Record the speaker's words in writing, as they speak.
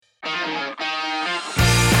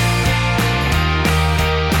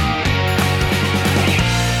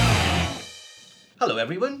Hello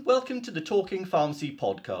everyone, welcome to the Talking Pharmacy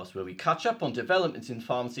podcast, where we catch up on developments in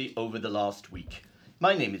pharmacy over the last week.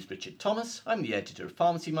 My name is Richard Thomas, I'm the editor of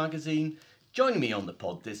Pharmacy Magazine. Joining me on the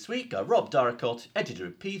pod this week are Rob Darracott, editor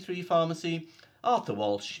of P3 Pharmacy, Arthur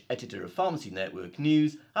Walsh, editor of Pharmacy Network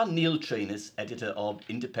News, and Neil Trainus, editor of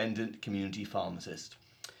Independent Community Pharmacist.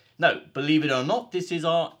 Now, believe it or not, this is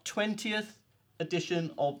our 20th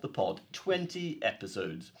edition of the pod, 20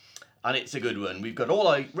 episodes. And it's a good one. We've got all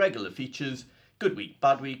our regular features, Good Week,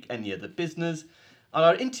 Bad Week, Any Other Business. And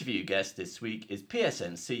our interview guest this week is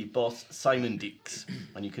PSNC boss Simon Deeks.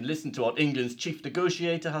 And you can listen to what England's chief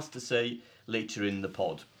negotiator has to say later in the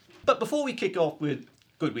pod. But before we kick off with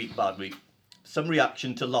Good Week, Bad Week, some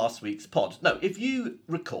reaction to last week's pod. Now, if you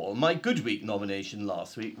recall, my Good Week nomination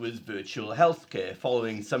last week was virtual healthcare,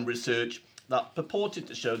 following some research that purported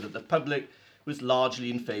to show that the public was largely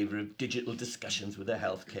in favour of digital discussions with a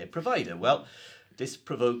healthcare provider. Well, this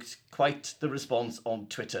provoked quite the response on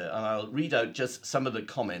Twitter, and I'll read out just some of the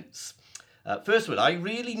comments. First one, I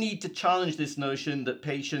really need to challenge this notion that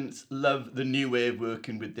patients love the new way of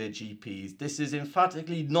working with their GPs. This is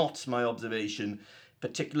emphatically not my observation,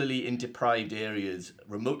 particularly in deprived areas.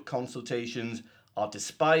 Remote consultations are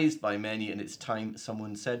despised by many, and it's time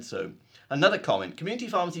someone said so. Another comment, community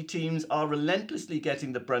pharmacy teams are relentlessly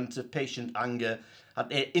getting the brunt of patient anger at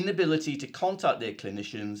their inability to contact their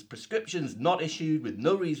clinicians, prescriptions not issued with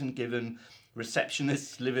no reason given,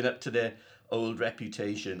 receptionists living up to their old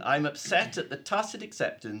reputation. I'm upset at the tacit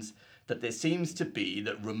acceptance that there seems to be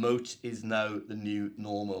that remote is now the new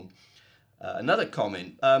normal. Another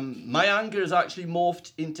comment, my anger has actually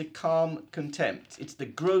morphed into calm contempt. It's the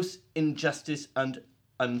gross injustice and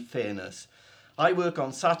unfairness. I work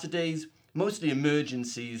on Saturdays, mostly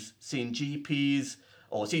emergencies, seeing GPs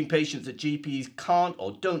or seeing patients that GPs can't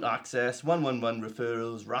or don't access, 111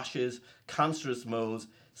 referrals, rashes, cancerous moles,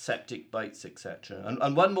 septic bites, etc.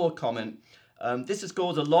 And one more comment, this has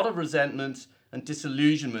caused a lot of resentment and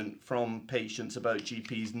disillusionment from patients about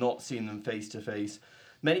GPs not seeing them face to face.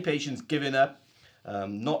 Many patients giving up,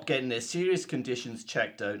 not getting their serious conditions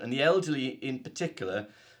checked out, and the elderly in particular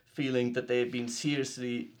feeling that they have been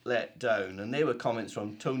seriously let down. And they were comments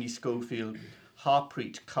from Tony Schofield,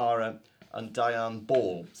 Harpreet Kaur and Diane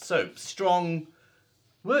Ball. So, strong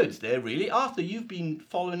words there, really. Arthur, you've been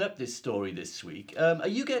following up this story this week. Are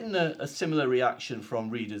you getting a similar reaction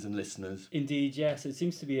from readers and listeners? Indeed, yes. It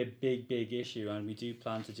seems to be a big issue, and we do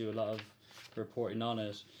plan to do a lot of reporting on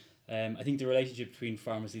it. I think the relationship between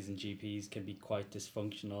pharmacies and GPs can be quite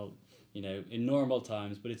dysfunctional, in normal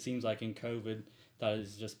times, but it seems like in COVID that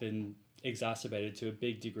has just been exacerbated to a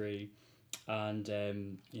big degree. And,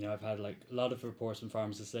 I've had a lot of reports from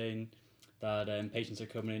pharmacists saying that patients are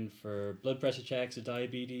coming in for blood pressure checks or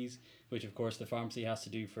diabetes, which of course the pharmacy has to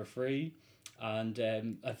do for free. And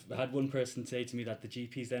I've had one person say to me that the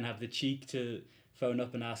GPs then have the cheek to phone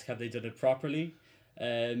up and ask, have they done it properly?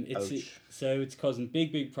 It's causing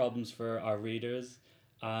big problems for our readers,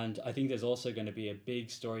 and I think there's also going to be a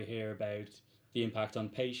big story here about the impact on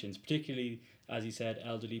patients, particularly, as you said,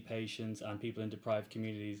 elderly patients and people in deprived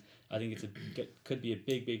communities. I think could be a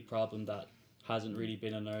big problem that hasn't really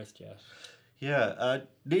been unearthed yet. Yeah,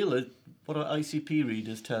 Neil, what are ICP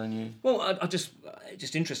readers telling you? Well, I just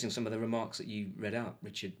interesting some of the remarks that you read out,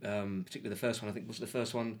 Richard. Particularly the first one, I think was the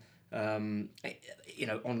first one.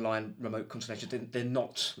 Online remote consultations, they're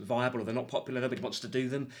not viable or they're not popular. Nobody wants to do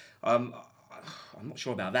them. I'm not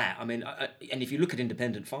sure about that. I mean, and if you look at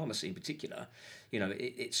independent pharmacy in particular,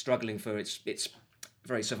 it's struggling for its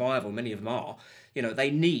very survival. Many of them are.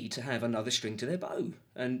 They need to have another string to their bow,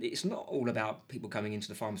 and it's not all about people coming into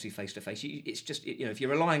the pharmacy face to face. It's just if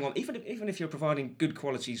you're relying on even if you're providing good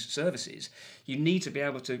quality services, you need to be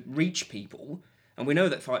able to reach people. And we know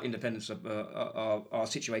that independents are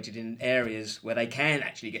situated in areas where they can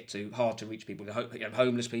actually get to hard to reach people,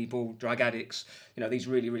 homeless people, drug addicts, these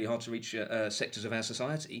really hard to reach sectors of our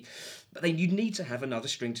society. But you need to have another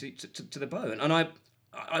string to the bow. And I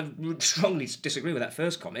would strongly disagree with that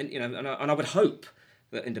first comment, and I would hope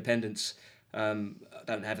that independents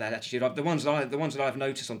don't have that attitude. The ones that I've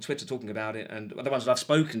noticed on Twitter talking about it, and the ones that I've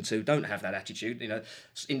spoken to, don't have that attitude.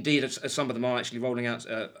 Indeed, as some of them are actually rolling out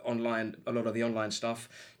online, a lot of the online stuff,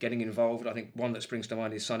 getting involved. I think one that springs to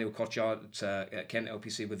mind is Sunil Kochhar at Kent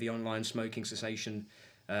LPC with the online smoking cessation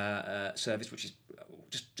service, which is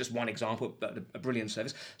just one example, but a brilliant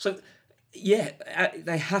service. So, yeah,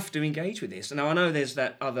 they have to engage with this. Now, I know there's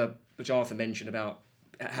that other, which Arthur mentioned, about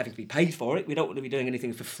having to be paid for it. We don't want to be doing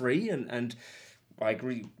anything for free, and I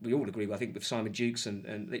agree. We all agree, I think, with Simon Dukes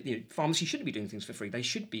and pharmacy shouldn't be doing things for free. They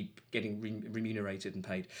should be getting remunerated and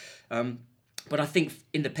paid. But I think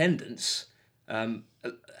independents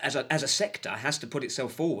as a sector, has to put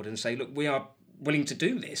itself forward and say, look, we are willing to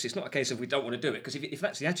do this. It's not a case of we don't want to do it, because if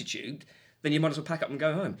that's the attitude, then you might as well pack up and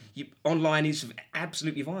go home. Online is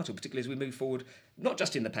absolutely vital, particularly as we move forward, not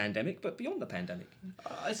just in the pandemic, but beyond the pandemic.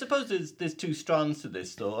 I suppose there's two strands to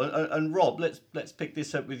this, though. And Rob, let's pick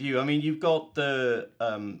this up with you. I mean, you've got the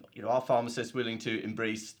our pharmacists willing to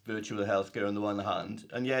embrace virtual healthcare on the one hand,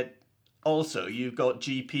 and yet also you've got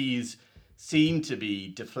GPs seem to be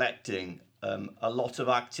deflecting a lot of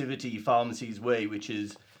activity pharmacies' way, which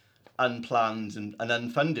is unplanned and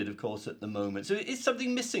unfunded, of course, at the moment. So is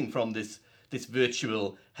something missing from this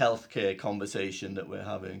virtual healthcare conversation that we're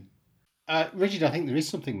having? Richard, I think there is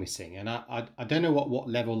something missing, and I don't know what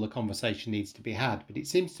level the conversation needs to be had, but it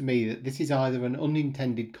seems to me that this is either an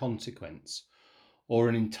unintended consequence or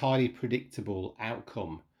an entirely predictable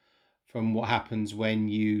outcome from what happens when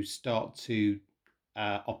you start to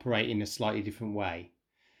operate in a slightly different way.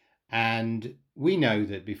 And we know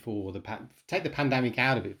that before take the pandemic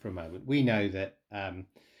out of it for a moment, we know that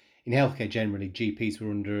in healthcare generally, GPs were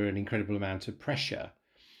under an incredible amount of pressure.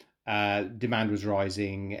 Demand was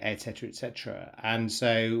rising, etc., etc. And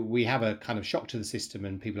so we have a kind of shock to the system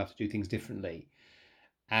and people have to do things differently.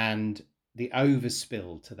 And the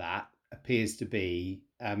overspill to that appears to be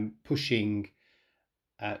pushing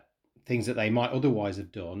things that they might otherwise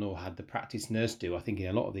have done or had the practice nurse do, I think in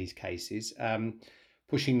a lot of these cases,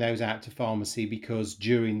 pushing those out to pharmacy, because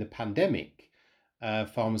during the pandemic,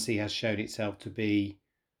 pharmacy has shown itself to be,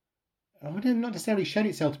 not necessarily shown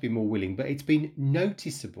itself to be more willing, but it's been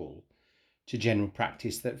noticeable to general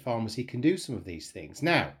practice that pharmacy can do some of these things.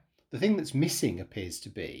 Now, the thing that's missing appears to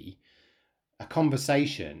be a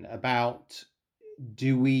conversation about,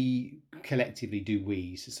 do we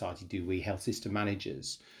collectively, society, health system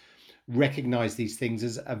managers, recognise these things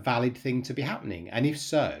as a valid thing to be happening? And if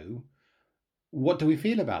so, what do we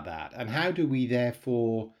feel about that? And how do we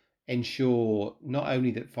therefore ensure not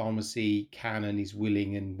only that pharmacy can and is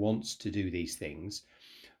willing and wants to do these things,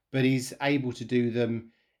 but is able to do them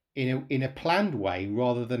in a planned way,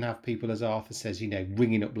 rather than have people, as Arthur says,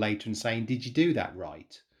 ringing up later and saying, did you do that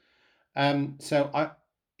right? It's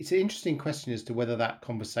an interesting question as to whether that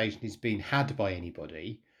conversation is being had by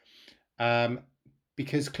anybody,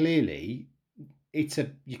 because clearly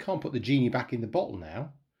you can't put the genie back in the bottle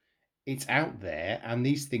now. It's out there, and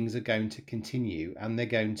these things are going to continue, and they're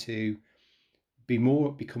going to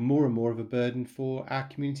become more and more of a burden for our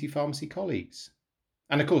community pharmacy colleagues.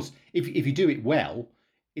 And of course, if you do it well,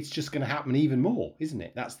 it's just going to happen even more, isn't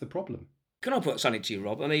it? That's the problem. Can I put something to you,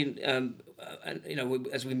 Rob? I mean,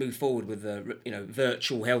 as we move forward with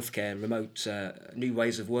virtual healthcare, remote new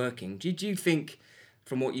ways of working, do you think,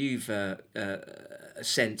 from what you've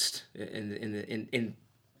sensed in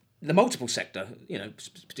the multiple sector,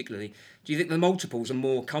 particularly, do you think the multiples are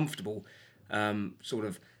more comfortable sort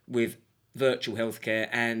of with virtual healthcare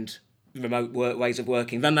and remote ways of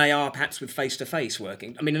working than they are perhaps with face-to-face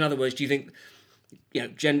working? I mean, in other words, do you think,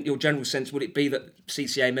 your general sense, would it be that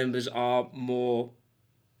CCA members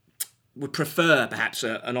would prefer perhaps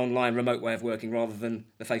an online remote way of working rather than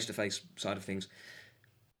the face-to-face side of things?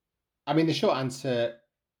 I mean, the short answer,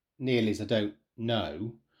 Neil, is I don't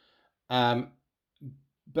know.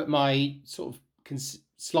 But my sort of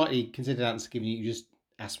slightly considered answer, given you just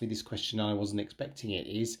asked me this question and I wasn't expecting it,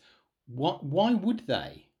 is why would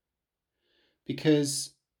they?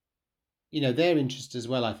 Because their interest as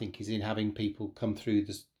well, I think, is in having people come through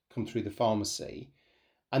the pharmacy,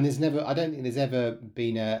 and I don't think there's ever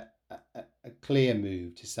been a clear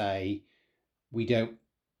move to say we don't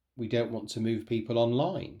want to move people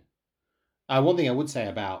online. One thing I would say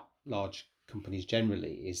about large companies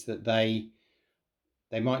generally is that they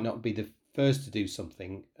might not be the first to do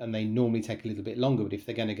something, and they normally take a little bit longer, but if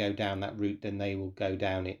they're going to go down that route, then they will go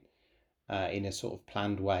down it in a sort of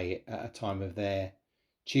planned way at a time of their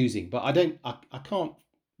choosing. But I can't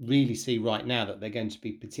really see right now that they're going to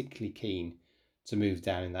be particularly keen to move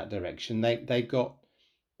down in that direction.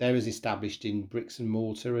 They're as established in bricks and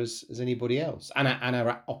mortar as anybody else, and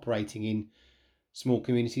are operating in small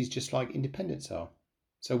communities just like independents are.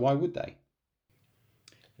 So why would they?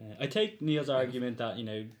 I take Neil's argument that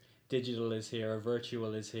digital is here, or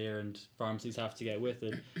virtual is here, and pharmacies have to get with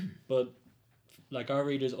it. But like, our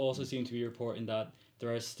readers also seem to be reporting that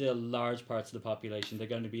there are still large parts of the population that are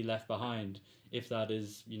going to be left behind if that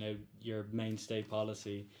is your mainstay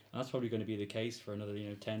policy. And that's probably going to be the case for another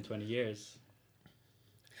 10, 20 years.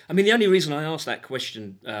 I mean, the only reason I asked that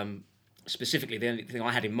question specifically, the only thing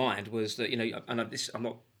I had in mind was that I'm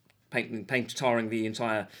not tarring the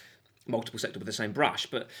entire multiple sectors with the same brush.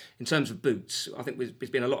 But in terms of Boots, I think there's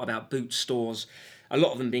been a lot about Boots stores, a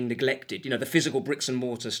lot of them being neglected. The physical bricks and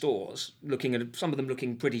mortar stores, some of them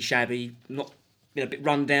looking pretty shabby, not a bit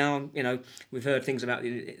run down. We've heard things about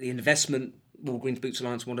the investment Walgreens Boots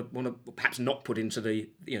Alliance want to perhaps not put into the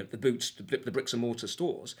Boots, the bricks and mortar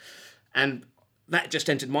stores, and that just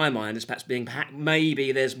entered my mind as perhaps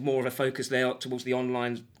maybe there's more of a focus there towards the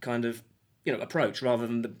online kind of approach rather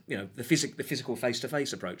than the physical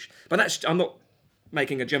face-to-face approach. But I'm not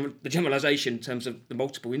making the generalisation in terms of the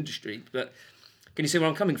multiple industry. But can you see where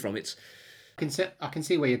I'm coming from? I can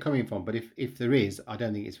see where you're coming from, but if there is, I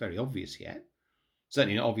don't think it's very obvious yet.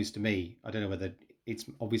 Certainly not obvious to me. I don't know whether it's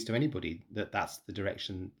obvious to anybody that that's the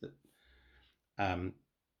direction that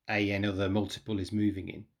another multiple is moving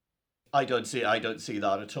in. I don't see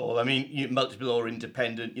that at all. I mean, multiple or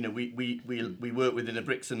independent. We work within a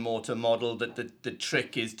bricks and mortar model. That the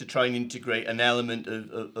trick is to try and integrate an element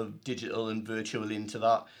of digital and virtual into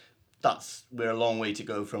that. We're a long way to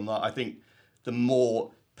go from that. I think the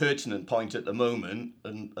more pertinent point at the moment,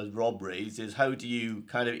 and as Rob raised, is how do you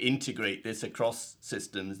kind of integrate this across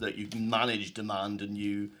systems that you can manage demand and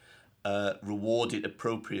you reward it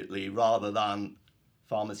appropriately, rather than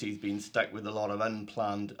pharmacies being stuck with a lot of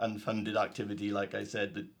unplanned, unfunded activity, like I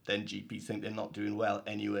said, that then GPs think they're not doing well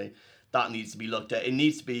anyway. That needs to be looked at. It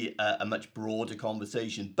needs to be a much broader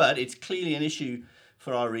conversation, but it's clearly an issue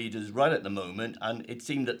for our readers right at the moment, and it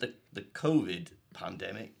seemed that the COVID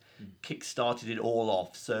pandemic kick-started it all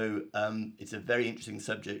off. So it's a very interesting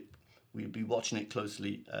subject. We'll be watching it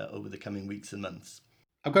closely over the coming weeks and months.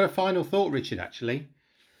 I've got a final thought, Richard, actually.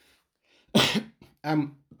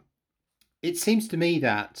 It seems to me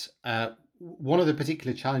that one of the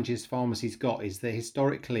particular challenges pharmacies got is that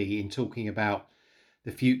historically, in talking about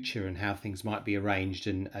the future and how things might be arranged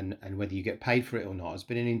and whether you get paid for it or not, has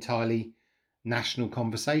been an entirely national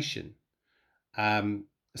conversation.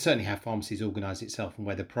 Certainly how pharmacies organise itself and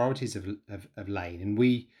where the priorities have lain. And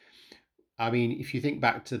if you think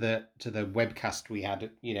back to the webcast we had,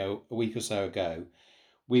 a week or so ago,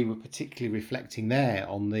 we were particularly reflecting there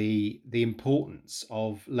on the importance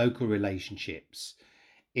of local relationships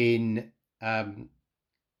in going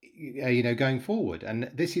forward. And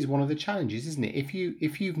this is one of the challenges, isn't it? If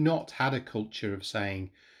you've not had a culture of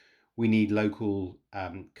saying we need local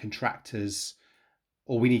contractors,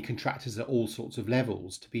 or we need contractors at all sorts of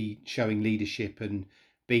levels to be showing leadership and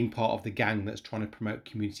being part of the gang that's trying to promote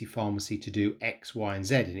community pharmacy to do X, Y, and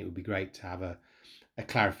Z, and it would be great to have a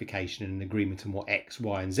clarification and an agreement on what X,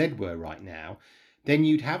 Y, and Z were right now, then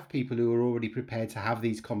you'd have people who are already prepared to have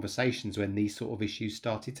these conversations when these sort of issues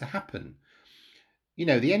started to happen. The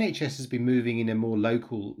NHS has been moving in a more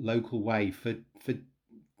local way for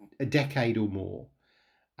a decade or more,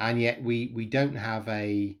 and yet we don't have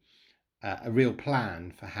a real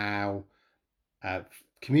plan for how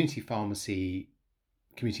community pharmacists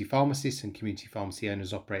and community pharmacy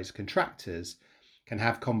owners, operators, contractors can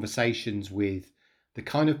have conversations with the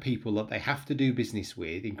kind of people that they have to do business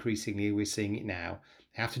with. Increasingly, we're seeing it now.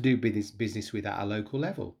 They have to do business with at a local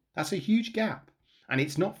level. That's a huge gap, and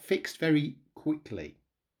it's not fixed very quickly.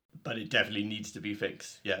 But it definitely needs to be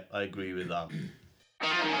fixed. Yeah, I agree with that.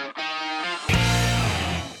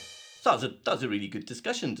 So that's a really good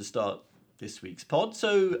discussion to start this week's pod.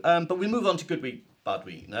 So, but we move on to good week, bad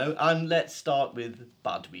week now, and let's start with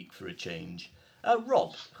bad week for a change.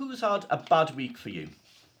 Rob, who's had a bad week for you?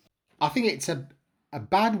 I think it's a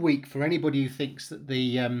bad week for anybody who thinks that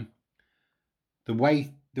the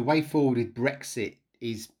way forward with Brexit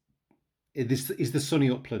is the sunny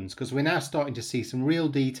uplands, because we're now starting to see some real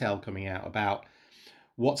detail coming out about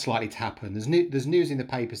what's likely to happen. There's news in the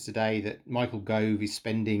papers today that Michael Gove is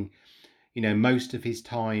spending most of his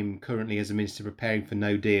time currently as a minister preparing for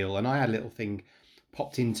no deal, and I had a little thing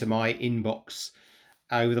popped into my inbox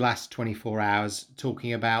over the last 24 hours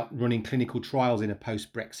talking about running clinical trials in a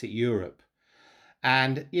post-Brexit Europe.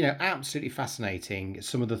 And, absolutely fascinating,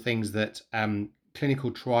 some of the things that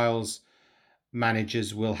clinical trials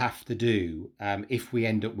managers will have to do if we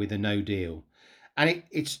end up with a no deal. And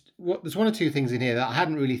there's one or two things in here that I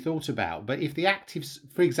hadn't really thought about. But if the active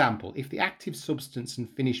substance and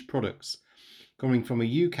finished products coming from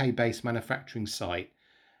a UK-based manufacturing site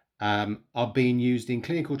are being used in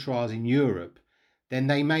clinical trials in Europe, then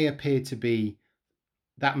that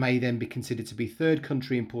may then be considered to be third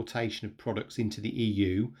country importation of products into the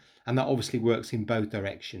EU, and that obviously works in both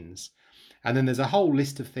directions. And then there's a whole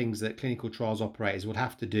list of things that clinical trials operators would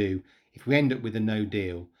have to do if we end up with a no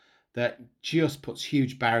deal, that just puts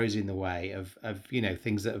huge barriers in the way of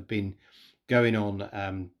things that have been going on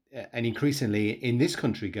and increasingly in this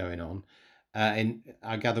country going on And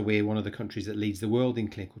I gather we're one of the countries that leads the world in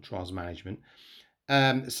clinical trials management.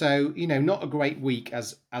 So, not a great week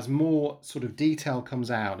as more sort of detail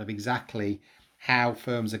comes out of exactly how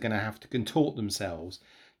firms are going to have to contort themselves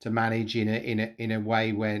to manage in a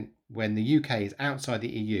way when the UK is outside the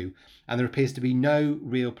EU, and there appears to be no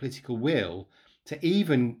real political will to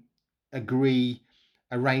even agree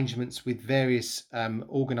arrangements with various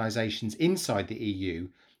organisations inside the EU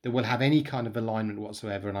that will have any kind of alignment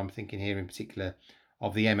whatsoever. And I'm thinking here in particular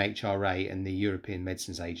of the MHRA and the European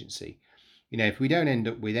Medicines Agency. If we don't end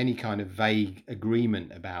up with any kind of vague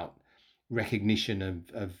agreement about recognition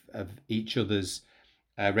of each other's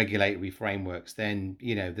regulatory frameworks, then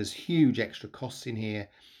there's huge extra costs in here,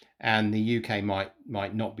 and the UK might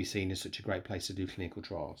not be seen as such a great place to do clinical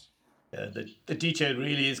trials. Yeah, the detail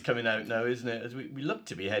really is coming out now, isn't it? As we look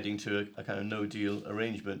to be heading to a kind of no deal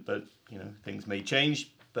arrangement, but things may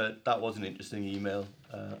change. But that was an interesting email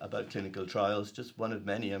about clinical trials, just one of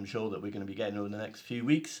many, I'm sure, that we're going to be getting over the next few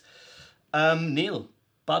weeks. Neil,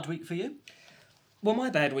 bad week for you? Well, my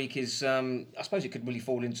bad week is, I suppose it could really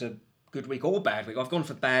fall into good week or bad week. I've gone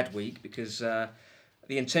for bad week because the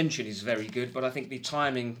intention is very good, but I think the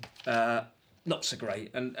timing not so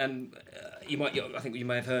great. And I think you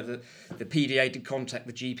may have heard that the PDA did contact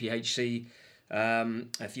the GPHC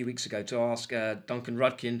a few weeks ago to ask Duncan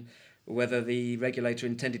Rudkin whether the regulator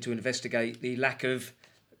intended to investigate the lack of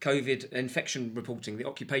COVID infection reporting, the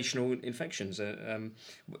occupational infections.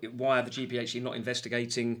 Why are the GPHC not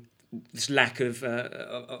investigating this lack of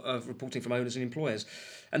reporting from owners and employers?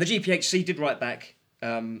 And the GPHC did write back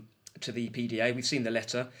to the PDA. We've seen the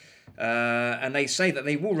letter. And they say that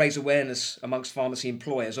they will raise awareness amongst pharmacy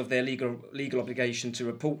employers of their legal obligation to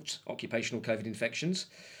report occupational COVID infections.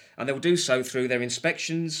 And they will do so through their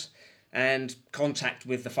inspections and contact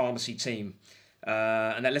with the pharmacy team.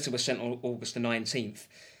 And that letter was sent on August the 19th.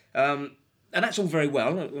 And that's all very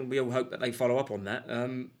well, and we all hope that they follow up on that.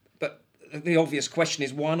 But the obvious question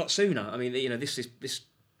is, why not sooner? I mean, this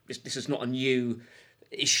is not a new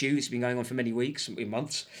issue. It's been going on for many weeks,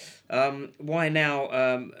 months. Why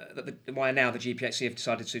now? Why now the GPHC have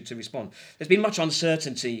decided to respond? There's been much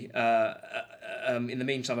uncertainty in the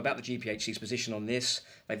meantime about the GPHC's position on this.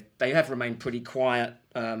 They have remained pretty quiet,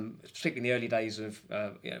 particularly in the early days of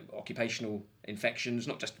occupational infections.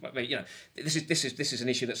 Not just this is an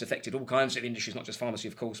issue that's affected all kinds of industries, not just pharmacy,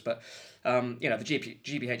 of course. But the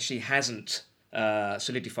GPHC hasn't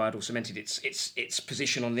solidified or cemented its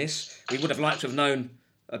position on this. We would have liked to have known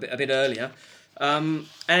a bit earlier,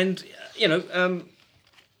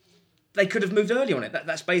 they could have moved earlier on it.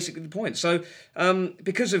 That's basically the point. So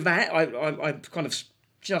because of that, I kind of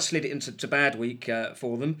just slid it into bad week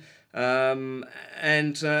for them. The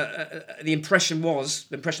impression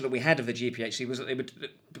that we had of the GPHC was that they would,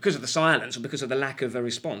 because of the silence and because of the lack of a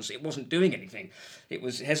response, it wasn't doing anything. It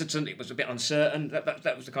was hesitant. It was a bit uncertain.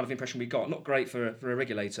 That was the kind of impression we got. Not great for a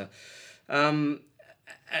regulator.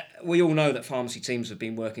 We all know that pharmacy teams have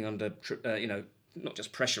been working under, not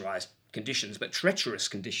just pressurised conditions, but treacherous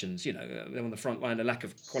conditions. They're on the front line, a lack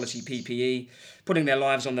of quality PPE, putting their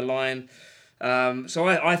lives on the line. So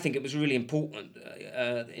I think it was really important,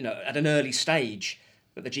 at an early stage,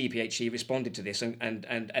 that the GPHC responded to this and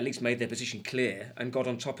at least made their position clear and got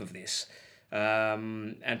on top of this.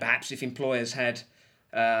 And perhaps if employers had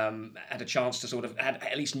a chance to sort of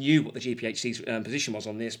at least knew what the GPHC's position was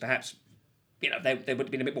on this, perhaps there would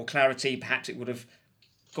have been a bit more clarity. Perhaps it would have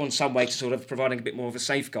gone some way to sort of providing a bit more of a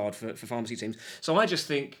safeguard for pharmacy teams. So I just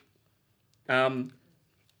think, not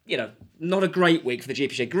a great week for the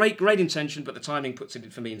GPHC. Great intention, but the timing puts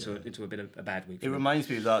it for me into a bit of a bad week. It reminds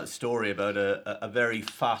me of that story about a very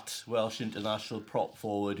fat Welsh international prop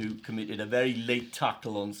forward who committed a very late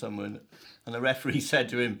tackle on someone, and the referee said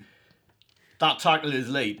to him, "That tackle is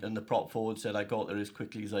late," and the prop forward said, "I got there as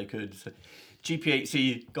quickly as I could." So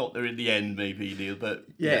GPHC got there in the end, maybe, Neil, but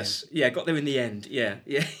got there in the end.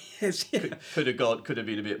 Yes. Could have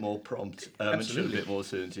been a bit more prompt and showed a bit more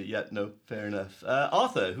certainty. Yeah, no, fair enough.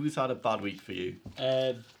 Arthur, who's had a bad week for you?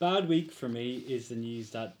 Bad week for me is the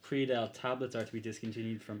news that Predel tablets are to be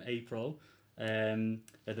discontinued from April. They're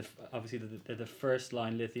the first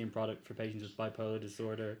line lithium product for patients with bipolar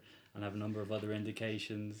disorder and have a number of other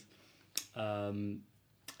indications.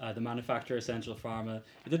 The manufacturer, Essential Pharma,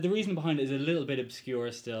 the reason behind it is a little bit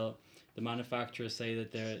obscure still. The manufacturers say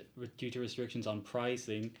that they're due to restrictions on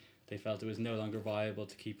pricing, they felt it was no longer viable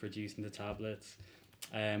to keep producing the tablets.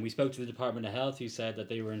 We spoke to the Department of Health, who said that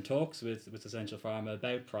they were in talks with Essential Pharma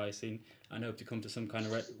about pricing and hope to come to some kind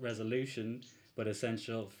of resolution, but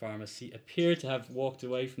Essential Pharma appear to have walked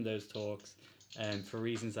away from those talks for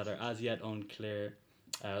reasons that are as yet unclear.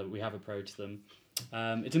 We have approached them.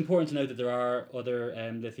 It's important to note that there are other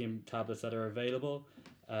lithium tablets that are available.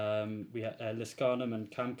 We have Lisconam and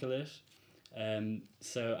Camcalit. And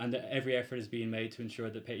every effort is being made to ensure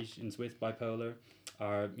that patients with bipolar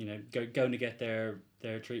are, going to get their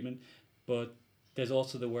treatment. But there's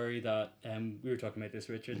also the worry that we were talking about this,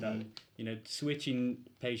 Richard, that switching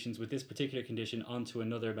patients with this particular condition onto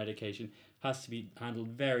another medication has to be handled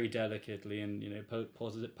very delicately, and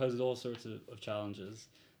poses all sorts of challenges.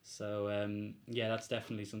 So that's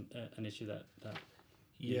definitely an issue that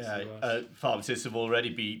pharmacists have already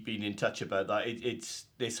been in touch about that.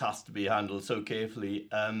 This has to be handled so carefully,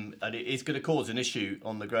 and it is going to cause an issue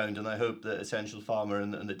on the ground. And I hope that Essential Pharma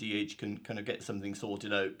and the DH can kind of get something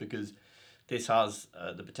sorted out, because this has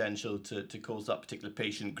the potential to cause that particular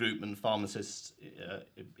patient group and pharmacists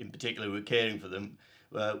in particular who are caring for them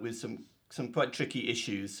with some quite tricky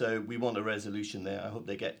issues. So we want a resolution there. I hope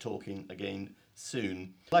they get talking again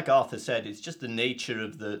soon. Like Arthur said, it's just the nature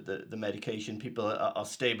of the medication. People are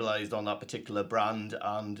stabilised on that particular brand,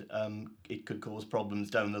 and it could cause problems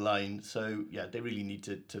down the line. So yeah, they really need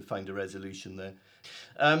to find a resolution there.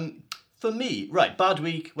 For me, right, bad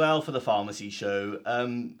week, well, for the pharmacy show.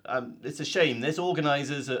 It's a shame. This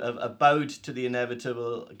organisers have bowed to the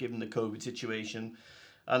inevitable given the COVID situation,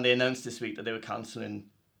 and they announced this week that they were cancelling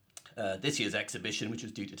this year's exhibition, which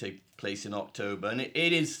was due to take place in October. And it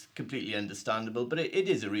is completely understandable, but it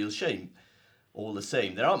is a real shame all the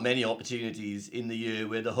same. There aren't many opportunities in the year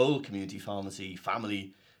where the whole community pharmacy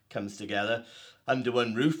family comes together under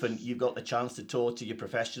one roof, and you've got the chance to talk to your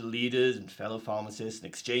professional leaders and fellow pharmacists and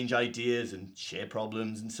exchange ideas and share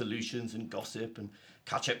problems and solutions and gossip and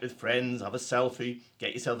catch up with friends, have a selfie,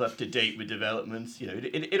 get yourself up to date with developments.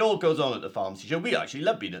 It all goes on at the pharmacy show. We actually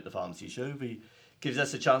love being at the pharmacy show. Gives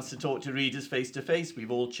us a chance to talk to readers face to face.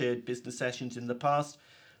 We've all chaired business sessions in the past.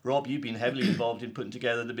 Rob, you've been heavily involved in putting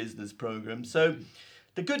together the business programme. So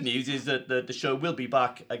the good news is that the show will be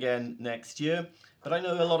back again next year. But I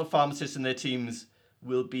know a lot of pharmacists and their teams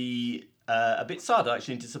will be a bit sad,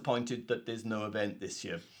 actually, and disappointed that there's no event this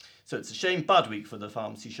year. So it's a shame, bad week for the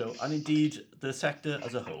pharmacy show, and indeed the sector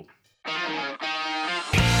as a whole.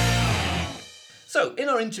 So, in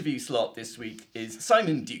our interview slot this week is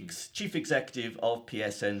Simon Dukes, Chief Executive of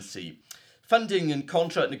PSNC. Funding and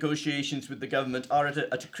contract negotiations with the government are at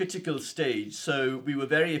a critical stage, so we were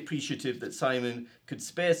very appreciative that Simon could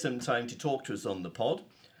spare some time to talk to us on the pod.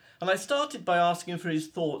 And I started by asking for his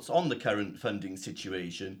thoughts on the current funding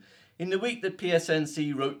situation in the week that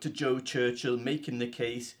PSNC wrote to Joe Churchill making the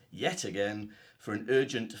case, yet again, for an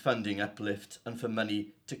urgent funding uplift and for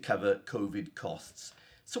money to cover COVID costs.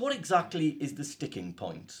 So what exactly is the sticking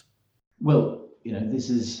point? Well, this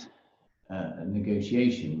is a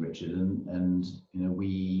negotiation, Richard, and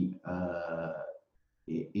we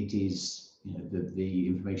it is the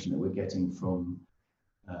information that we're getting from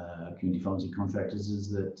community pharmacy contractors is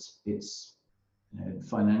that it's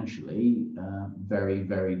financially very,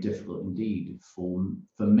 very difficult indeed for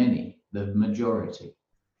many, the majority,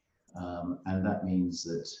 and that means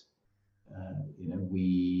that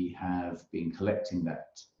we have been collecting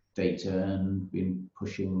that data and been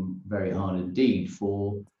pushing very hard indeed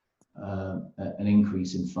for an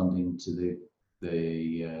increase in funding to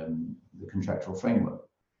the contractual framework.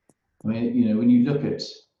 I mean, when you look at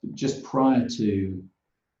just prior to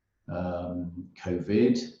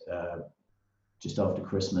COVID, just after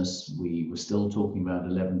Christmas, we were still talking about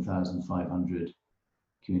 11,500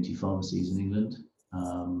 community pharmacies in England.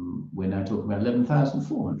 We're now talking about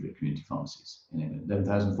 11,400 community pharmacies in England,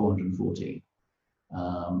 11,414,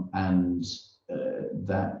 and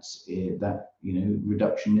that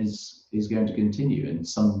reduction is going to continue, and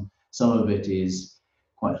some of it is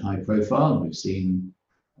quite high profile. We've seen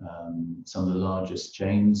some of the largest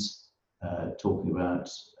chains talking about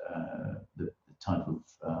the type of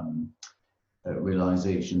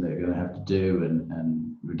realization they're going to have to do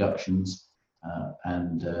and reductions.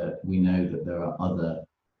 And we know that there are other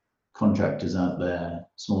contractors out there,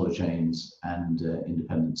 smaller chains and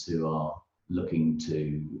independents, who are looking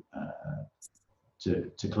to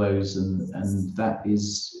close, and that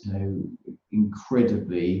is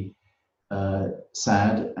incredibly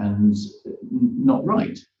sad and not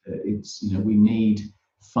right. It's we need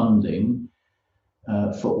funding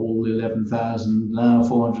for all 11,000 now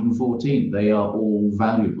 414. They are all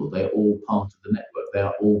valuable. They're all part of the network. They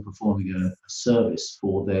are all performing a service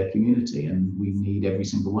for their community, and we need every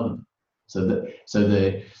single one of them. So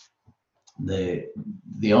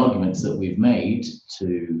the arguments that we've made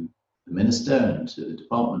to the Minister and to the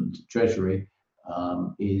Department, to Treasury,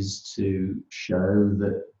 is to show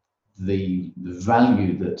that the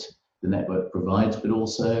value that the network provides, but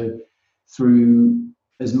also through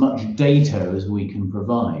as much data as we can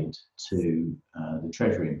provide to the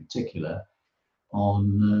Treasury in particular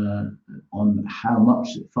on how much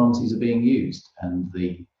pharmacies are being used. And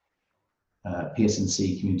the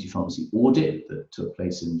PSNC community pharmacy audit that took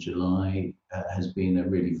place in July has been a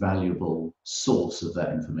really valuable source of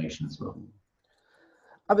that information as well.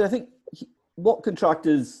 I mean, I think what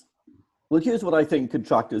contractors, well, here's what I think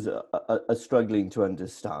contractors are struggling to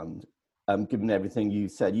understand, given everything you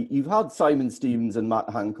said. You've had Simon Stevens and Matt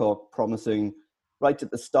Hancock promising right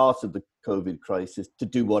at the start of the COVID crisis to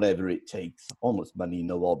do whatever it takes, almost money,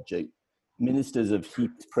 no object. Ministers have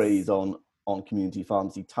heaped praise on community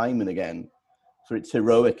pharmacy time and again for its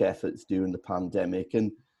heroic efforts during the pandemic.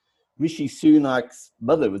 And Rishi Sunak's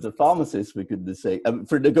mother was a pharmacist, for goodness sake.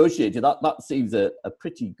 For a negotiator, that seems a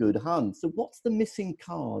pretty good hand. So what's the missing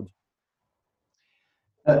card?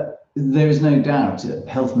 There is no doubt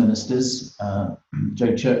health ministers,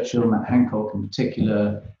 Joe Churchill, Matt Hancock in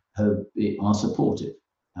particular, are supportive.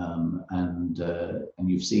 And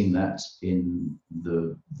you've seen that in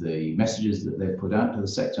the messages that they've put out to the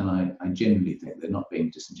sector. And I genuinely think they're not being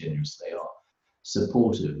disingenuous. They are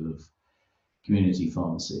supportive of community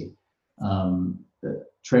pharmacy. The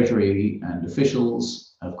Treasury and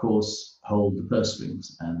officials, of course, hold the purse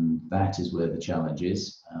strings, and that is where the challenge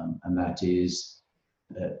is. And that is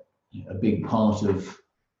a big part of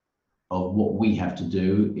what we have to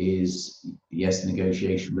do is, yes,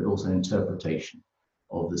 negotiation, but also interpretation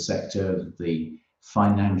of the sector, the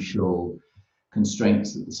financial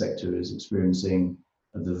constraints that the sector is experiencing,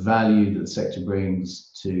 of the value that the sector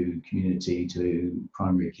brings to community, to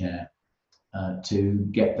primary care, to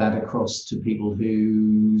get that across to people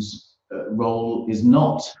whose role is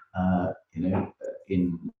not,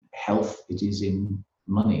 in health, it is in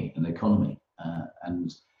money and economy.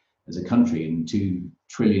 And as a country in £2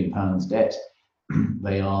 trillion debt,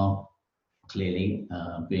 they are clearly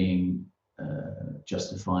being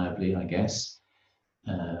justifiably, I guess,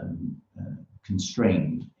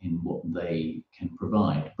 constrained in what they can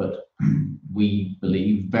provide. But we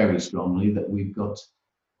believe very strongly that we've got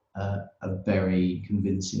a very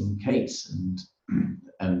convincing case,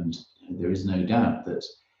 and there is no doubt that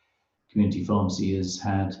community pharmacy has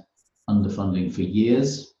had underfunding for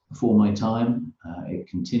years before my time. It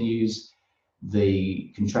continues.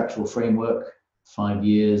 The contractual framework, 5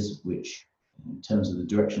 years, which in terms of the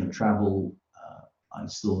direction of travel, I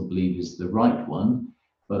still believe is the right one.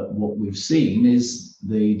 But what we've seen is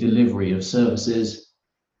the delivery of services,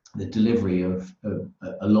 the delivery of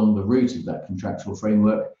along the route of that contractual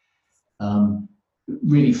framework,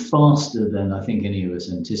 really faster than I think any of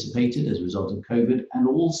us anticipated as a result of COVID, and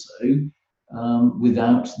also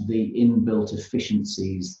without the inbuilt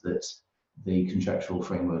efficiencies that the contractual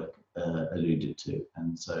framework alluded to.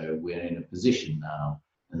 And so we're in a position now,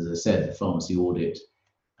 as I said, the pharmacy audit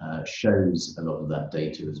shows a lot of that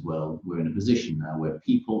data as well. We're in a position now where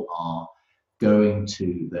people are going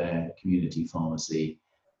to their community pharmacy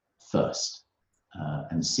first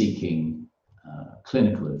and seeking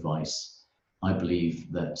clinical advice. I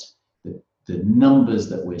believe that the numbers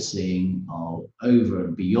that we're seeing are over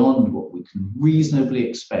and beyond what we can reasonably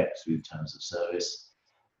expect through terms of service,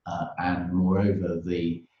 and moreover,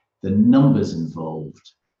 the numbers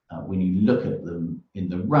involved, when you look at them in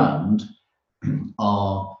the round,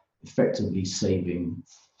 are effectively saving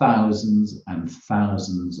thousands and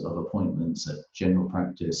thousands of appointments at general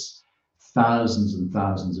practice, thousands and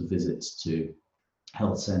thousands of visits to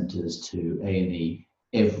health centres, to A&E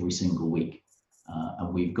every single week.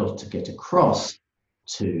 And we've got to get across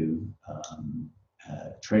to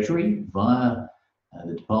Treasury via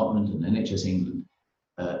the Department and NHS England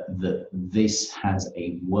that this has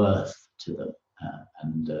a worth to them,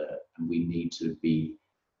 and we need to be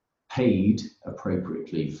paid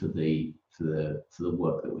appropriately for the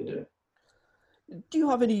work that we're doing. Do you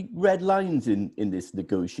have any red lines in this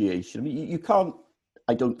negotiation? I mean, you can't,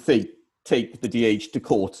 I don't think, take the DH to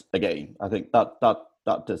court again. I think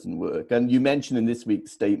that doesn't work. And you mentioned in this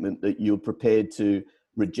week's statement that you're prepared to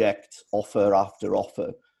reject offer after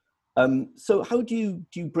offer. So how do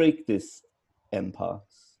you break this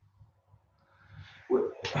impasse?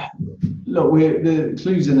 Look, the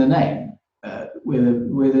clue's in the name.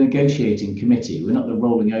 We're the negotiating committee. We're not the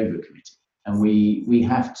rolling over committee, and we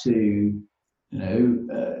have to,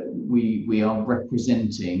 we are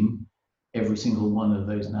representing every single one of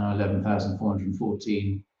those now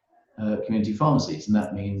 11,414 community pharmacies, and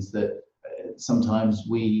that means that sometimes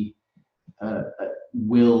we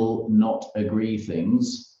will not agree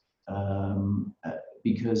things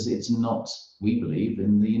because it's not, we believe,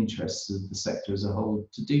 in the interests of the sector as a whole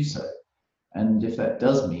to do so. And if that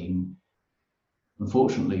does mean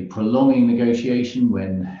unfortunately, prolonging negotiation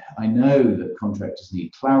when I know that contractors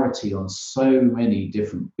need clarity on so many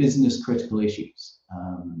different business critical issues.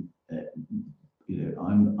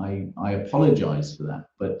 I apologize for that,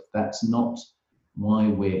 but that's not why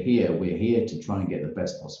we're here. We're here to try and get the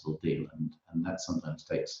best possible deal, and that sometimes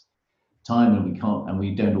takes time, and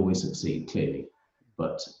we don't always succeed, clearly.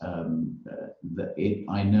 But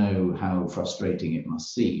I know how frustrating it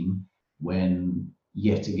must seem when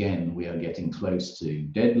yet again we are getting close to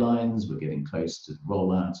deadlines, we're getting close to the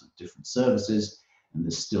rollout of different services, and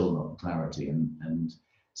there's still not clarity. And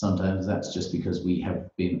sometimes that's just because we have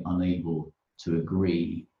been unable to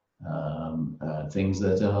agree things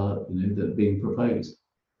that are that are being proposed.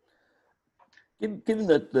 Given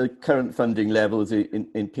that the current funding levels in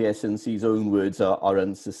PSNC's own words are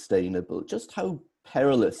unsustainable, just how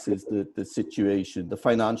perilous is the situation, the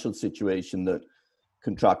financial situation that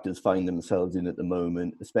contractors find themselves in at the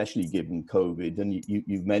moment, especially given COVID? And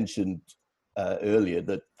you've mentioned earlier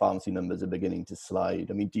that pharmacy numbers are beginning to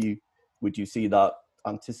slide. I mean, would you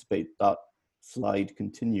anticipate that slide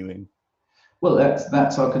continuing? Well,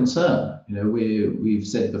 that's our concern. We've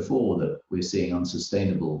said before that we're seeing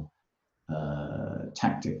unsustainable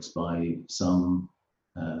tactics by some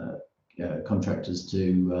contractors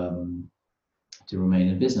to remain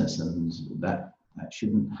in business, and that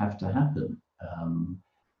shouldn't have to happen.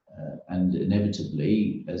 And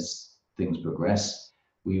inevitably, as things progress,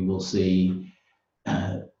 we will see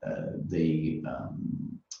the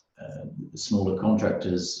smaller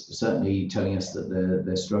contractors certainly telling us that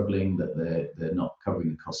they're struggling, that they're not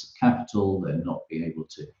covering the cost of capital, they're not being able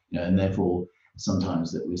to, and therefore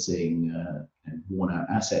sometimes that we're seeing worn out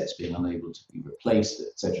assets being unable to be replaced,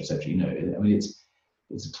 etc., etc. I mean,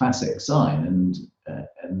 it's a classic sign,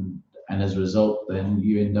 and as a result, then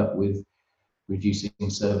you end up with reducing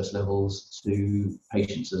service levels to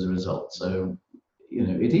patients as a result. So,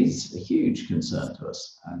 it is a huge concern to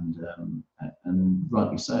us, and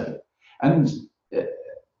rightly so. And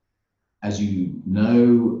as you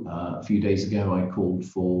know, a few days ago, I called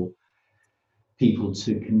for people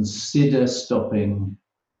to consider stopping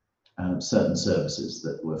certain services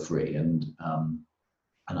that were free, and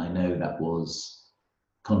I know that was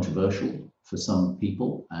controversial for some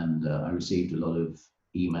people, and I received a lot of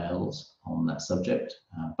emails on that subject,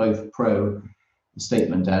 both pro the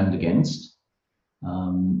statement and against.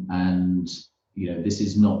 And this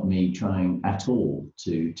is not me trying at all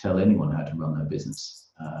to tell anyone how to run their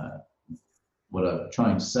business. What I'm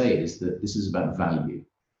trying to say is that this is about value,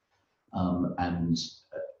 and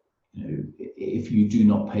if you do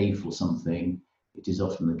not pay for something, it is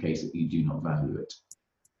often the case that you do not value it.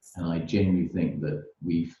 And I genuinely think that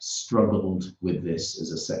we've struggled with this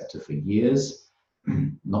as a sector for years,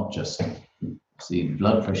 not just the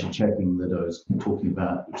blood pressure checking that I was talking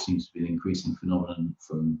about, which seems to be an increasing phenomenon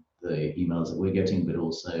from the emails that we're getting, but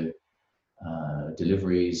also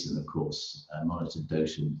deliveries and, of course, monitored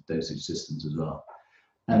dosage systems as well.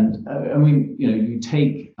 And I mean, you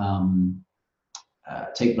take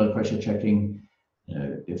blood pressure checking.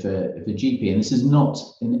 If a GP, and this is not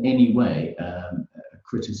in any way a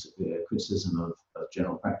criticism of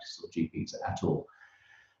general practice or GPs at all.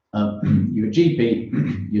 You're a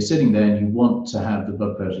GP, you're sitting there and you want to have the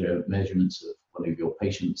blood pressure measurements of one of your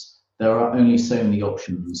patients. There are only so many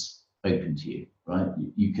options open to you, right?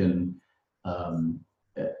 You can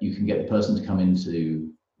get the person to come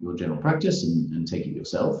into your general practice and take it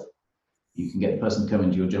yourself. You can get the person to come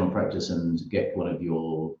into your general practice and get one of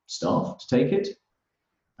your staff to take it,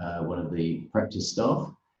 one of the practice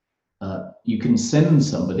staff. You can send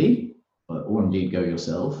somebody, or indeed go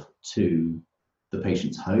yourself, to the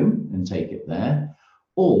patient's home and take it there,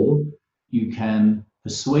 or you can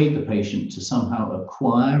persuade the patient to somehow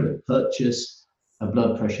acquire or purchase a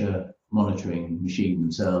blood pressure monitoring machine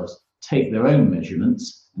themselves, take their own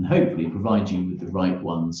measurements, and hopefully provide you with the right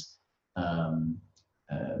ones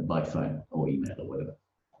by phone or email or whatever.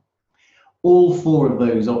 All four of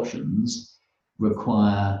those options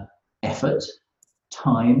require effort,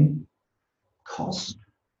 time, cost,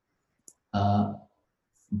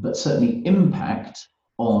 but certainly impact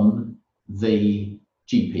on the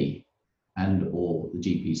GP and or the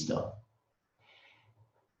GP staff.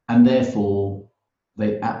 And therefore,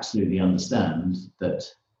 they absolutely understand that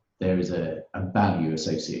there is a value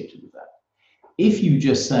associated with that. If you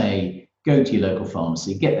just say, go to your local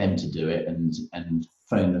pharmacy, get them to do it and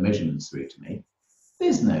phone the measurements through to me,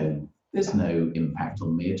 there's no impact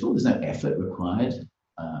on me at all. There's no effort required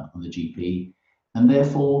on the GP, and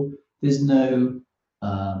therefore there's no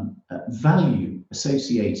value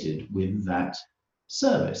associated with that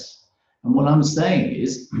service. And what I'm saying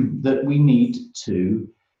is that we need to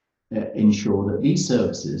ensure that these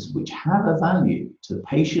services, which have a value to the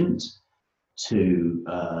patient, to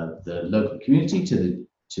the local community, to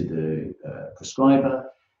the prescriber,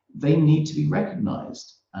 they need to be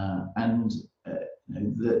recognised, and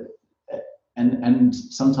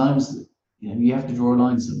sometimes you have to draw a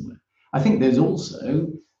line somewhere. I think there's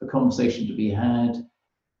also a conversation to be had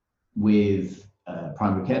with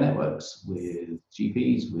primary care networks, with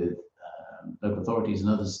GPs, with local authorities and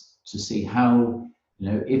others to see how,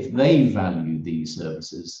 if they value these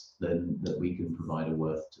services, then that we can provide a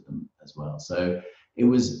worth to them as well. So it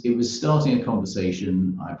was starting a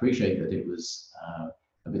conversation. I appreciate that it was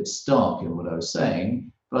a bit stark in what I was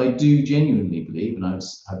saying, but I do genuinely believe, and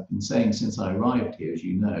I've been saying since I arrived here, as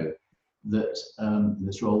you know, that in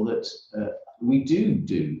this role, that we do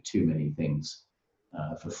too many things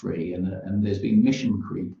for free, and there's been mission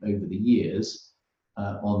creep over the years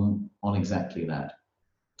on exactly that.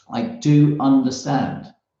 I do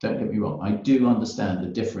understand, don't get me wrong, I do understand the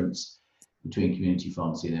difference between community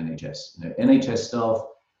pharmacy and NHS. NHS staff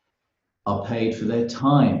are paid for their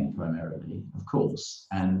time primarily, of course,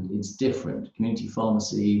 and it's different. Community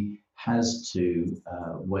pharmacy has to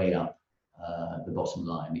weigh up the bottom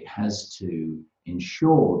line. It has to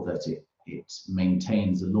ensure that it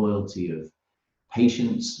maintains the loyalty of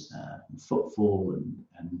patients, footfall,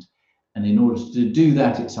 and in order to do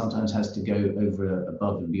that, it sometimes has to go over,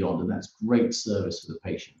 above and beyond, and that's great service for the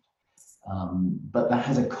patient. But that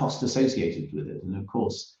has a cost associated with it, and of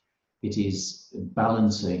course, it is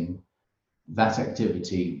balancing that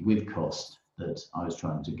activity with cost that I was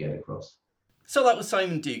trying to get across. So that was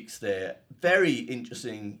Simon Dukes there. Very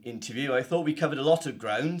interesting interview. I thought we covered a lot of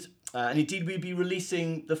ground, and indeed we'll be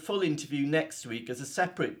releasing the full interview next week as a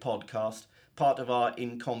separate podcast, part of our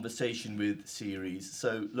In Conversation With series,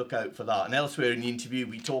 so look out for that. And elsewhere in the interview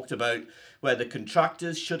we talked about whether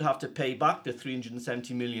contractors should have to pay back the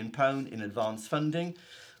 £370 million in advance funding,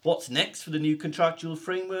 what's next for the new contractual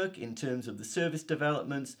framework in terms of the service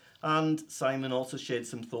developments, and Simon also shared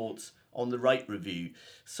some thoughts on the Wright review.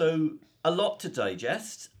 So a lot to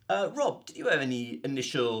digest. Rob, did you have any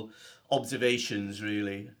initial observations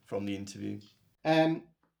really from the interview?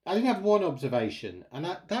 I did have one observation,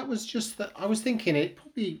 and that was just that I was thinking it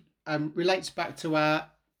probably relates back to our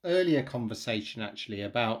earlier conversation actually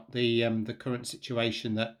about the current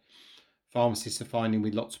situation that pharmacists are finding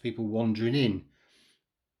with lots of people wandering in.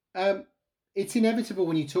 It's inevitable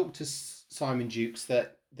when you talk to Simon Dukes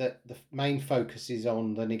that the main focus is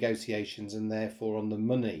on the negotiations and therefore on the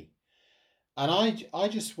money. And I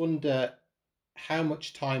just wonder how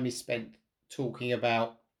much time is spent talking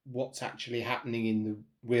about what's actually happening in the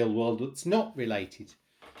real world that's not related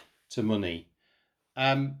to money,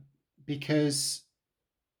 because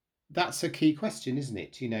that's a key question, isn't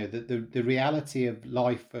it? The reality of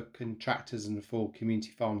life for contractors and for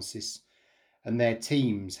community pharmacists and their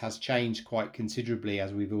teams has changed quite considerably,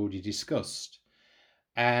 as we've already discussed,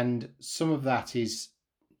 and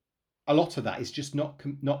a lot of that is just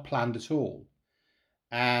not planned at all.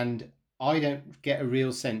 And I don't get a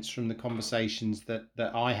real sense from the conversations that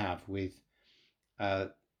I have with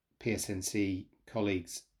PSNC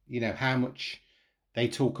colleagues, how much they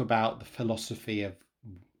talk about the philosophy of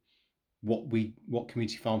what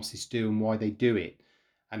community pharmacists do and why they do it,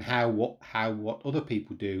 and how what other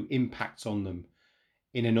people do impacts on them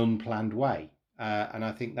in an unplanned way. And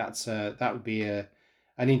I think that would be an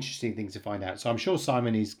interesting thing to find out. So I'm sure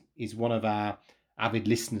Simon is one of our avid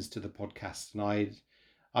listeners to the podcast, and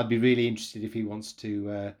I'd be really interested if he wants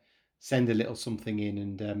to send a little something in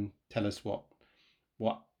and tell us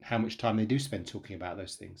how much time they do spend talking about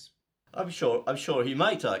those things. I'm sure he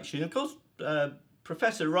might actually. And of course,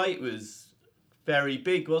 Professor Wright was very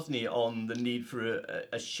big, wasn't he, on the need for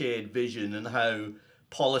a shared vision and how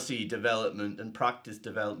policy development and practice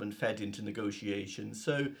development fed into negotiations.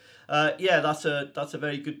 So, that's a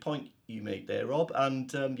very good point you make there, Rob.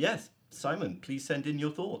 And yes, Simon, please send in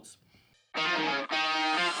your thoughts.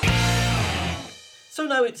 So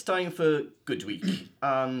now it's time for Good Week.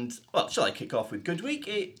 And, well, shall I kick off with Good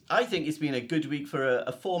Week? I think it's been a good week for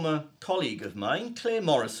a former colleague of mine, Claire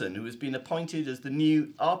Morrison, who has been appointed as the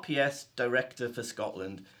new RPS Director for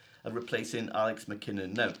Scotland, replacing Alex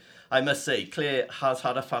McKinnon. Now, I must say, Claire has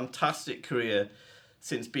had a fantastic career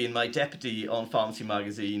since being my deputy on Pharmacy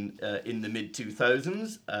Magazine in the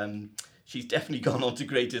mid-2000s. She's definitely gone on to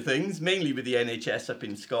greater things, mainly with the NHS up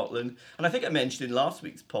in Scotland. And I think I mentioned in last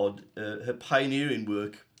week's pod her pioneering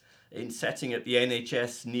work in setting up the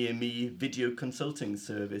NHS Near Me video consulting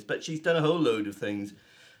service. But she's done a whole load of things.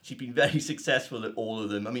 She's been very successful at all of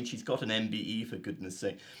them. I mean, she's got an MBE, for goodness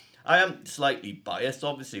sake. I am slightly biased,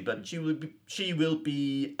 obviously, but she will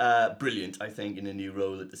be brilliant, I think, in a new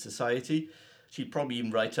role at the Society. She'd probably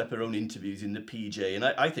even write up her own interviews in the PJ, and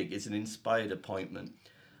I think it's an inspired appointment.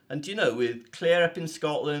 And, you know, with Claire up in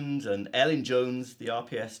Scotland and Ellen Jones, the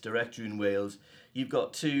RPS director in Wales, you've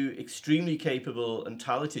got two extremely capable and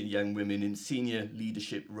talented young women in senior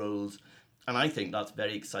leadership roles, and I think that's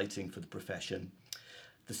very exciting for the profession.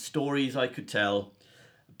 The stories I could tell,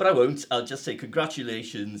 but I won't. I'll just say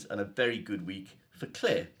congratulations and a very good week for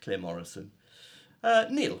Claire Morrison.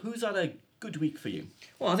 Neil, who's had a good week for you?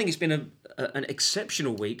 Well, I think it's been an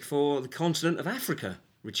exceptional week for the continent of Africa,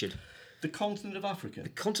 Richard. The continent of Africa? The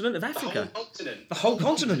continent of Africa. The whole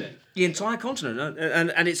continent. The entire continent.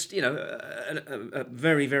 And it's, you know, a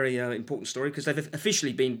very, very important story because they've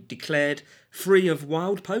officially been declared free of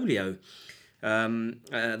wild polio.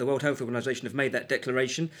 The World Health Organization have made that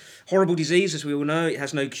declaration. Horrible disease, as we all know. It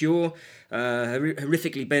has no cure.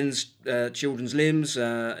 Horrifically bends children's limbs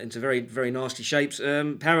into very, very nasty shapes.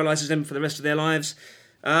 Paralyzes them for the rest of their lives.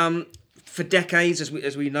 For decades,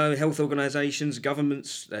 as we know, health organisations,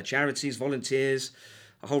 governments, charities, volunteers,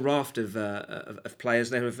 a whole raft of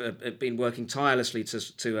players there have been working tirelessly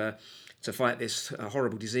to fight this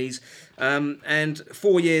horrible disease. And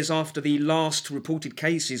 4 years after the last reported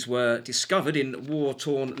cases were discovered in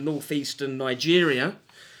war-torn northeastern Nigeria,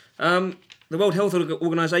 the World Health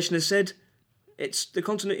Organization has said the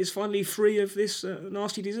continent is finally free of this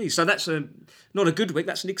nasty disease. So that's not a good week.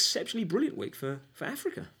 That's an exceptionally brilliant week for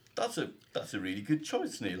Africa. That's a really good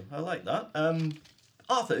choice, Neil. I like that.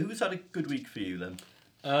 Arthur, who's had a good week for you then?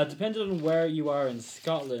 Depending on where you are in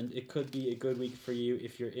Scotland, it could be a good week for you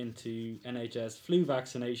if you're into NHS flu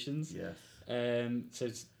vaccinations. Yes.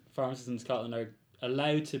 So pharmacists in Scotland are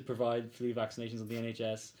allowed to provide flu vaccinations on the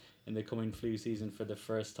NHS in the coming flu season for the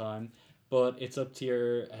first time, but it's up to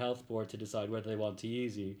your health board to decide whether they want to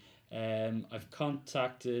use you. I've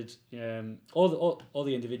contacted all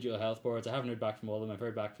the individual health boards. I haven't heard back from all of them. I've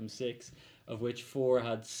heard back from 6, of which 4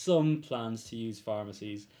 had some plans to use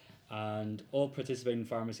pharmacies, and all participating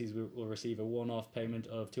pharmacies will receive a one-off payment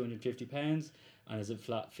of £250 and there's a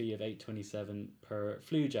flat fee of $8.27 per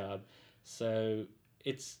flu jab. So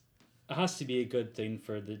it has to be a good thing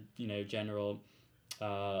for the general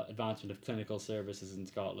advancement of clinical services in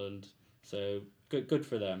Scotland. So good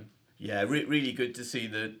for them. Yeah, really good to see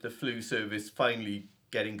the flu service finally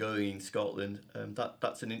getting going in Scotland.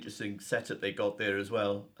 That's an interesting setup they got there as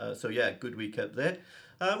well. So yeah, good week up there.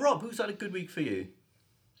 Rob, who's had a good week for you?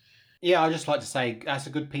 Yeah, I'd just like to say that's a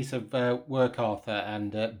good piece of work, Arthur,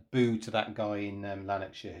 and boo to that guy in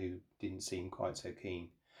Lanarkshire who didn't seem quite so keen.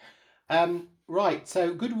 Right,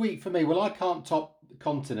 so good week for me. Well, I can't top the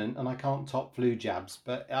continent and I can't top flu jabs,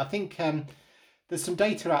 but I think there's some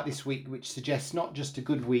data out this week which suggests not just a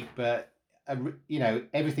good week, but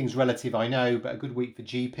everything's relative, I know, but a good week for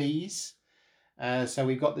GPs. So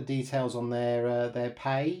we've got the details on their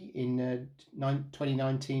pay in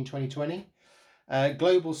 2019-2020.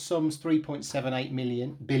 Global sums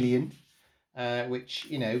 3.78 billion, which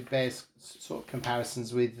bears sort of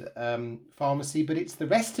comparisons with pharmacy, but it's the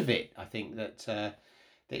rest of it, I think, that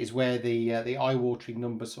is where the eye-watering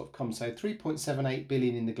numbers sort of come. So 3.78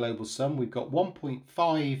 billion in the global sum. We've got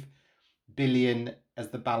 1.5 billion as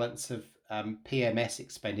the balance of PMS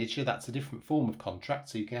expenditure. That's a different form of contract,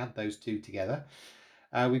 so you can add those two together.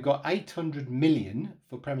 We've got 800 million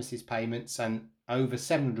for premises payments and over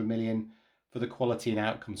 700 million for the quality and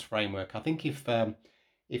outcomes framework. I think if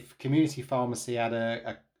community pharmacy had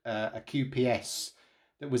a QPS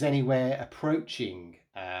that was anywhere approaching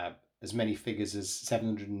as many figures as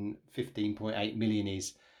 715.8 million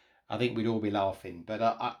is, I think we'd all be laughing. But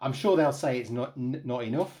I'm sure they'll say it's not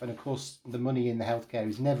enough, and of course the money in the healthcare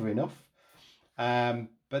is never enough.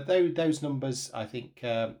 But those numbers, I think,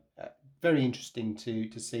 very interesting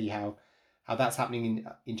to see how that's happening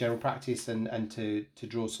in general practice and to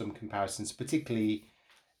draw some comparisons, particularly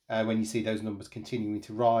when you see those numbers continuing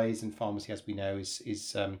to rise, and pharmacy, as we know,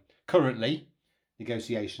 is currently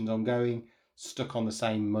negotiations ongoing, stuck on the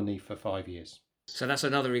same money for 5 years. So that's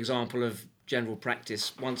another example of general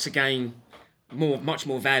practice, once again, much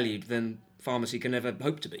more valued than pharmacy can ever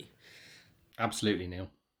hope to be. Absolutely, Neil.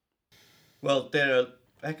 Well, there are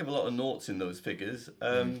a heck of a lot of noughts in those figures.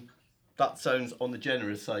 That sounds on the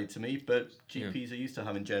generous side to me, but GPs are used to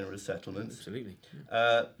having generous settlements. Absolutely.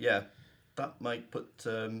 That might put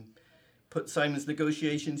Simon's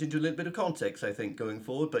negotiations into a little bit of context, I think, going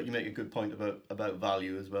forward. But you make a good point about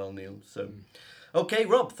value as well, Neil. So, okay,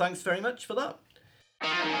 Rob, thanks very much for that.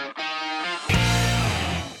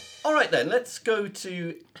 All right then, let's go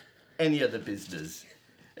to any other business.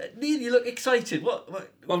 Neil, you look excited.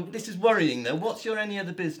 Well, this is worrying though. What's your any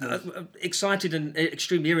other business? Excited and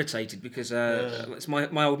extremely irritated because it's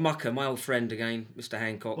my old mucker, my old friend again, Mr.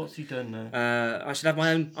 Hancock. What's he done now? I should have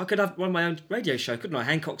my own. I could have one of my own radio show, couldn't I?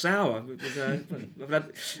 Hancock's Hour.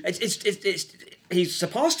 He's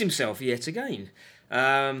surpassed himself yet again.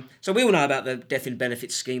 So we all know about the death in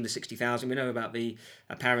benefits scheme, the 60,000. We know about the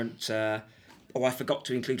apparent. I forgot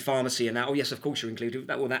to include pharmacy and that. Oh yes, of course you included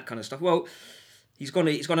that. All that kind of stuff. Well, he's gone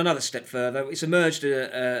another step further. It's emerged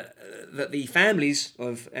that the families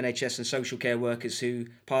of NHS and social care workers who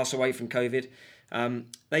pass away from COVID,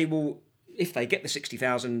 they will, if they get the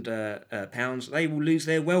 £60,000, they will lose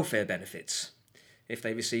their welfare benefits if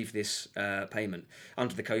they receive this payment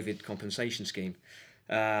under the COVID compensation scheme.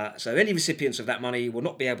 So any recipients of that money will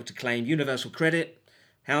not be able to claim universal credit,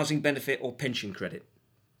 housing benefit or pension credit,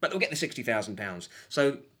 but they'll get the £60,000.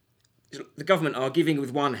 So the government are giving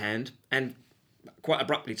with one hand and quite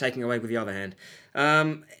abruptly taking away with the other hand.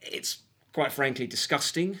 It's quite frankly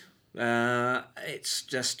disgusting. It's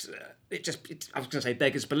just, I was going to say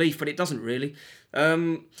beggars belief, but it doesn't really.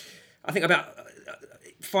 I think about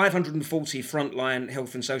 540 frontline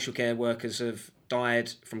health and social care workers have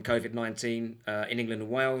died from COVID-19 in England and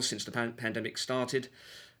Wales since the pandemic started.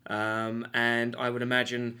 And I would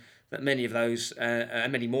imagine that many of those,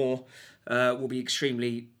 and many more, will be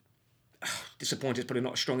extremely disappointed. Is probably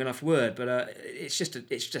not a strong enough word, but it's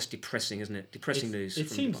just depressing, isn't it? Depressing news. It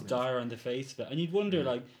seems dire on the face of it, and you'd wonder,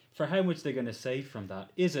 like, for how much they're going to save from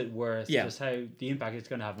that. Is it worth just how the impact it's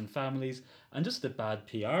going to have on families and just the bad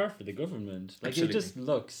PR for the government? Like, Absolutely. it just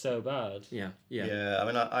looks so bad. Yeah. I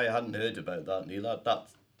mean, I hadn't heard about that, Neil.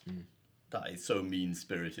 That is so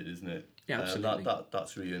mean-spirited, isn't it? Yeah, absolutely.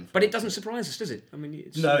 That's really unfortunate. But it doesn't surprise us, does it? I mean,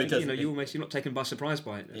 it's no, it doesn't. You're not taken by surprise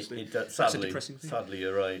by it. That's a depressing thing. Sadly,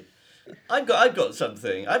 you're right. I've got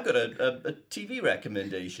something. I've got a TV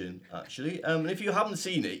recommendation, actually. If you haven't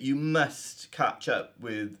seen it, you must catch up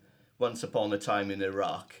with Once Upon a Time in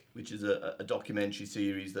Iraq, which is a documentary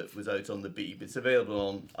series that was out on the Beeb. It's available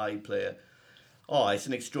on iPlayer. Oh, it's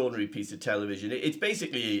an extraordinary piece of television. It's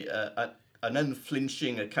basically an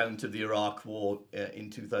unflinching account of the Iraq War in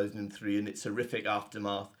 2003 and its horrific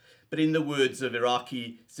aftermath. But in the words of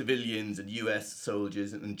Iraqi civilians and US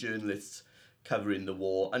soldiers and journalists covering the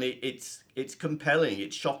war, and it's compelling,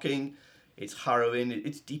 it's shocking, it's harrowing,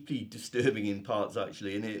 it's deeply disturbing in parts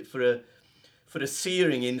actually, and for a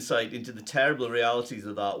searing insight into the terrible realities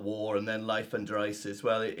of that war and then life under ISIS.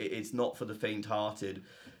 Well, it's not for the faint-hearted.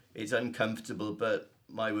 It's uncomfortable, but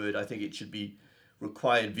my word, I think it should be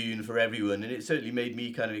required viewing for everyone, and it certainly made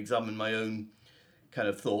me kind of examine my own kind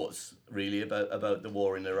of thoughts really about the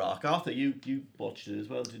war in Iraq. Arthur, you watched it as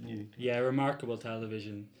well, didn't you? Yeah, remarkable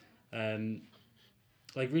television.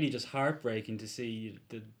 Like really just heartbreaking to see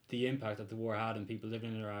the impact that the war had on people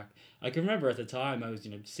living in Iraq. I can remember at the time I was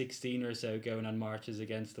 16 or so going on marches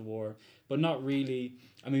against the war, but not really.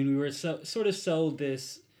 I mean, we were sort of sold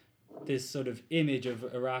this sort of image of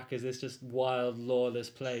Iraq as this just wild, lawless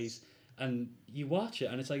place. And you watch it,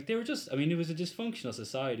 and it's like they were just. I mean, it was a dysfunctional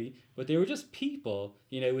society, but they were just people,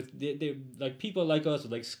 with they like people like us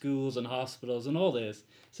with like schools and hospitals and all this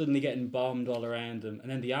suddenly getting bombed all around them,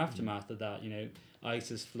 and then the aftermath of that,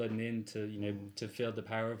 ISIS flooding in to fill the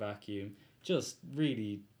power vacuum. Just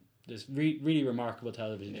really remarkable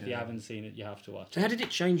television. If you haven't seen it, you have to watch it. So how did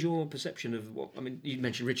it change your perception of what? I mean, you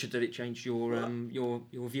mentioned, Richard, that it changed your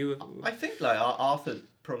view of. I think like Arthur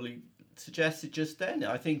probably suggested just then.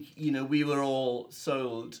 I think we were all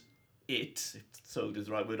sold is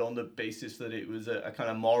the right word, on the basis that it was a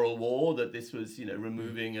kind of moral war, that this was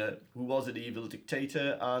removing who was an evil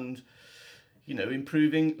dictator and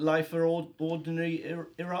improving life for ordinary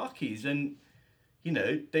Iraqis, and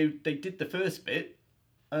they did the first bit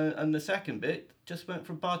and the second bit just went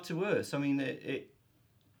from bad to worse. I mean,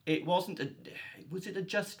 it wasn't was it a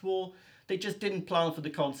just war? They just didn't plan for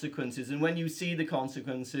the consequences, and when you see the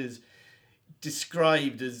consequences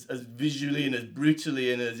described as visually and as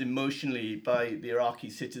brutally and as emotionally by the Iraqi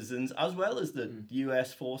citizens, as well as the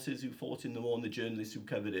US forces who fought in the war and the journalists who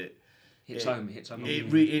covered it, Hits home.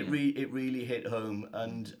 It really hit home,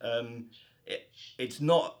 and it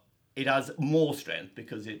has more strength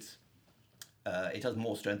because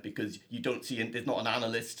you don't see there's not an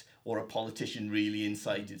analyst or a politician really in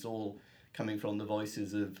sight. It's all coming from the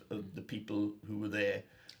voices of the people who were there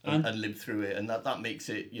and lived through it, and that makes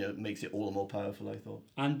it all the more powerful, I thought.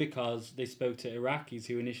 And because they spoke to Iraqis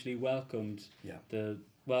who initially welcomed the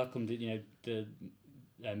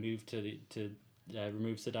move to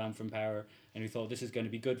remove Saddam from power, and who thought this is going to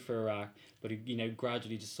be good for Iraq, but who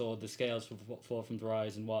gradually just saw the scales fall from their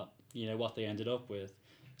eyes and what they ended up with.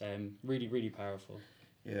 Really, really powerful.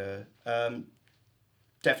 Yeah.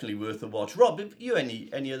 Definitely worth a watch. Rob, have you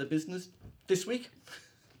any other business this week?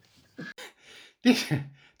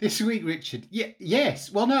 This week, Richard.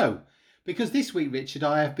 Yes. Well, no, because this week, Richard,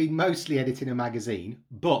 I have been mostly editing a magazine,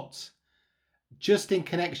 but just in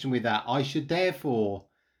connection with that, I should therefore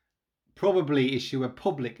probably issue a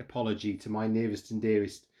public apology to my nearest and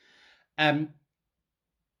dearest.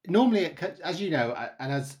 Normally, as you know,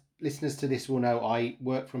 and as listeners to this will know, I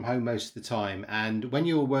work from home most of the time, and when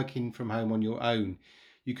you're working from home on your own,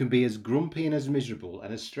 you can be as grumpy and as miserable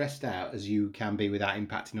and as stressed out as you can be without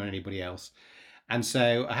impacting on anybody else. And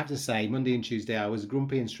so I have to say, Monday and Tuesday, I was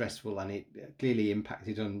grumpy and stressful, and it clearly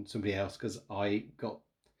impacted on somebody else because I got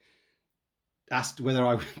asked whether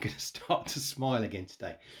I was going to start to smile again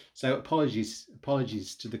today. So apologies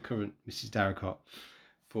to the current Mrs. Darracott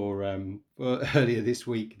for earlier this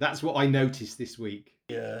week. That's what I noticed this week.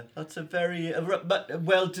 Yeah, that's a very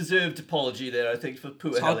well-deserved apology there, I think, for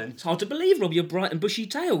poor Helen. It's hard to believe, Rob, you're bright and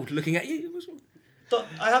bushy-tailed looking at you. But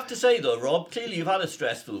I have to say, though, Rob, clearly you've had a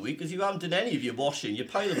stressful week because you haven't done any of your washing. Your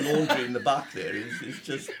pile of laundry in the back there is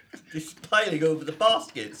just piling over the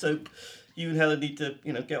basket. So you and Helen need to,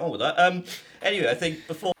 get on with that. Anyway, I think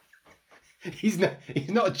before... He's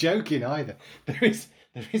not joking either. There is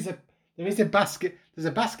a basket. There's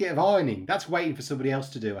a basket of ironing that's waiting for somebody else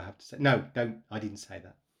to do. I have to say. No, don't. I didn't say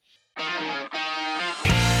that.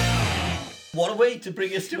 What a way to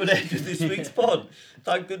bring us to an end of this week's pod.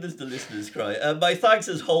 Thank goodness the listeners cry. My thanks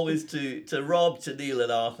as always to Rob, to Neil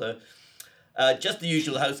and Arthur. Just the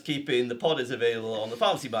usual housekeeping. The pod is available on the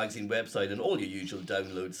Pharmacy Magazine website and all your usual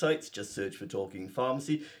download sites. Just search for Talking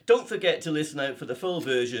Pharmacy. Don't forget to listen out for the full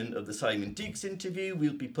version of the Simon Dukes interview.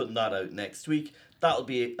 We'll be putting that out next week. That'll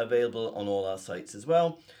be available on all our sites as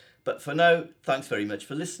well. But for now, thanks very much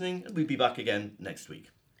for listening, and we'll be back again next week.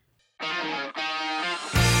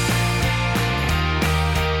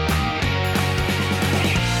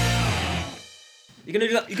 You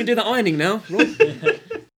can do that ironing now, Rob.